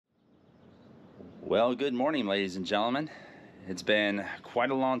Well, good morning, ladies and gentlemen. It's been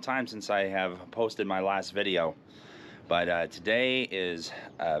quite a long time since I have posted my last video, but today is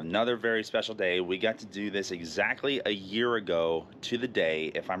another very special day. We got to do this exactly a year ago to the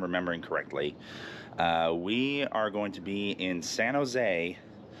day, if I'm remembering correctly. We are going to be in San Jose,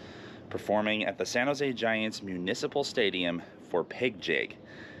 performing at the San Jose Giants Municipal Stadium for Pig Jig.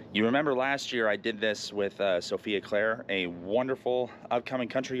 You remember last year I did this with Sophia Claire, a wonderful upcoming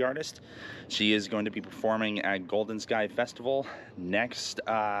country artist. She is going to be performing at Golden Sky Festival next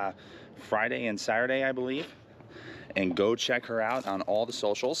Friday and Saturday, I believe. And go check her out on all the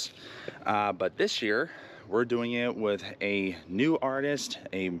socials. But this year, we're doing it with a new artist,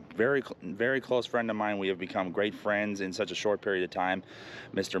 a very close friend of mine. We have become great friends in such a short period of time,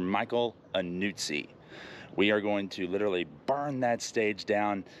 Mr. Mike Annuzzi. We are going to literally burn that stage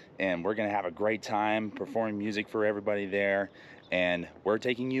down, and we're going to have a great time performing music for everybody there, and we're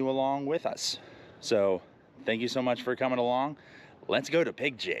taking you along with us. So thank you so much for coming along. Let's go to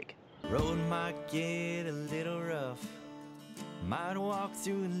Pig Jig. Road might get a little rough, might walk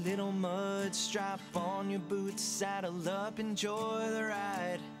through a little mud. Strap on your boots, saddle up, enjoy the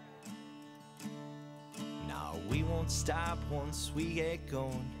ride. Now we won't stop once we get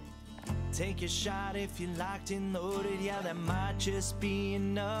going. Take a shot if you're locked and loaded. Yeah, that might just be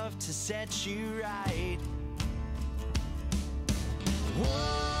enough to set you right.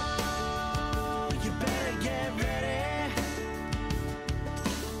 Whoa, you better get ready.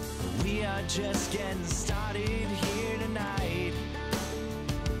 We are just getting started here tonight.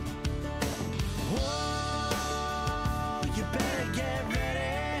 Whoa, you better get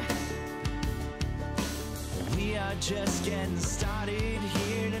ready. We are just getting started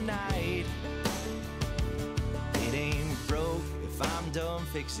here tonight. It ain't broke if I'm done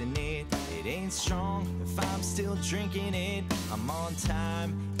fixing it. It ain't strong if I'm still drinking it. I'm on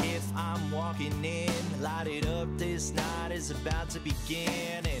time if I'm walking in. Light it up, this night is about to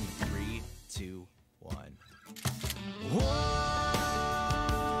begin. In 3, 2, 1.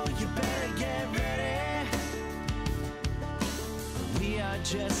 Whoa, you better get ready. We are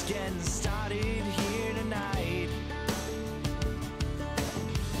just getting started here tonight.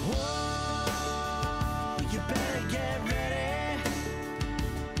 Whoa, you better get ready.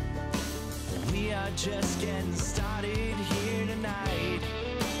 We are just getting started here tonight.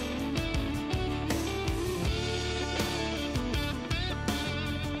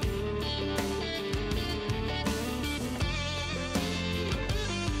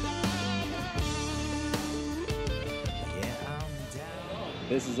 Yeah, I'm down.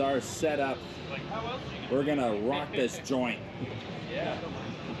 This is our setup. We're gonna rock this joint. Yeah.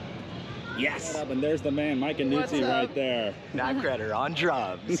 Yes. And there's the man, Mike Annuzzi, right there. Not Gretter on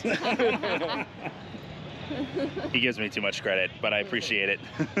drums. He gives me too much credit, but I appreciate it.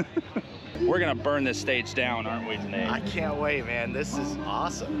 We're gonna burn this stage down, aren't we, today? I can't wait, man. This is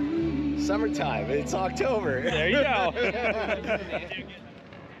awesome. Summertime. It's October. There you go.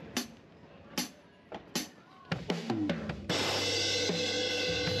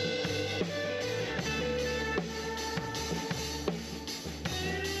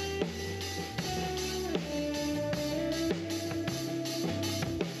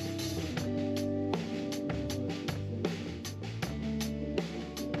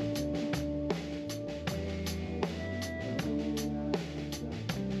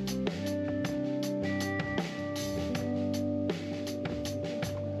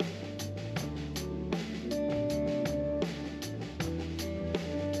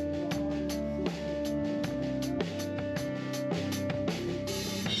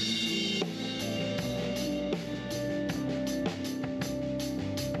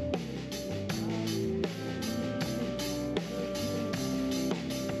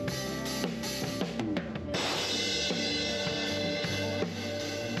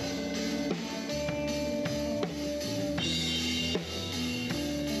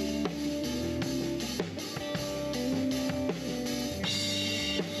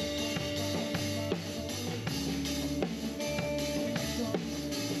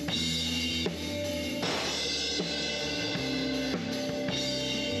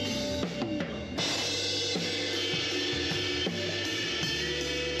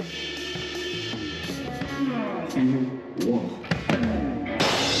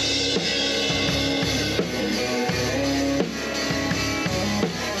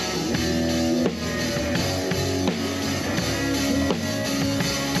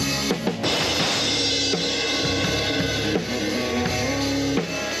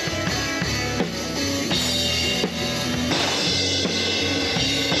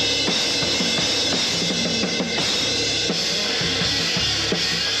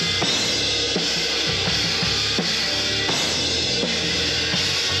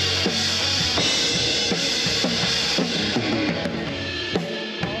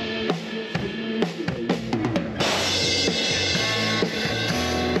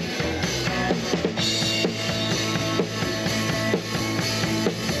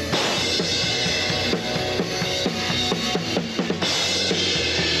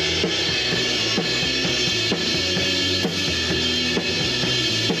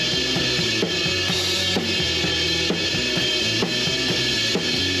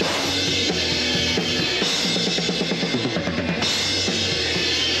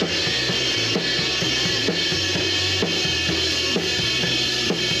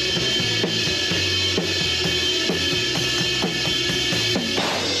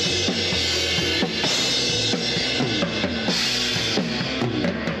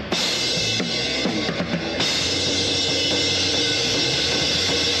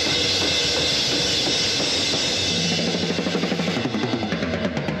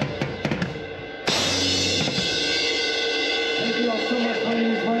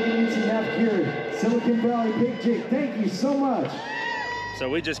 Silicon Valley Pig Jig. Thank you so much. So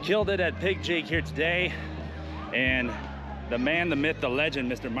we just killed it at Pig Jig here today, and the man, the myth, the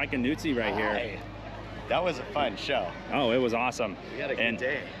legend, Mr. Mike Annuzzi right here. Hi. That was a fun show. Oh, it was awesome. We had a good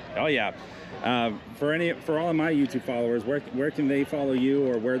day. Oh yeah. For all of my YouTube followers, where can they follow you,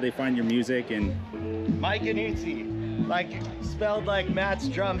 or where they find your music? And Mike Annuzzi, like spelled like Matt's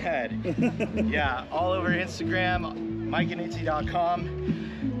drumhead. Yeah, all over Instagram, MikeAnnuzzi.com.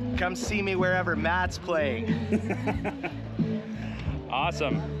 Come see me wherever Matt's playing.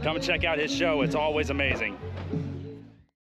 Awesome. Come and check out his show. It's always amazing.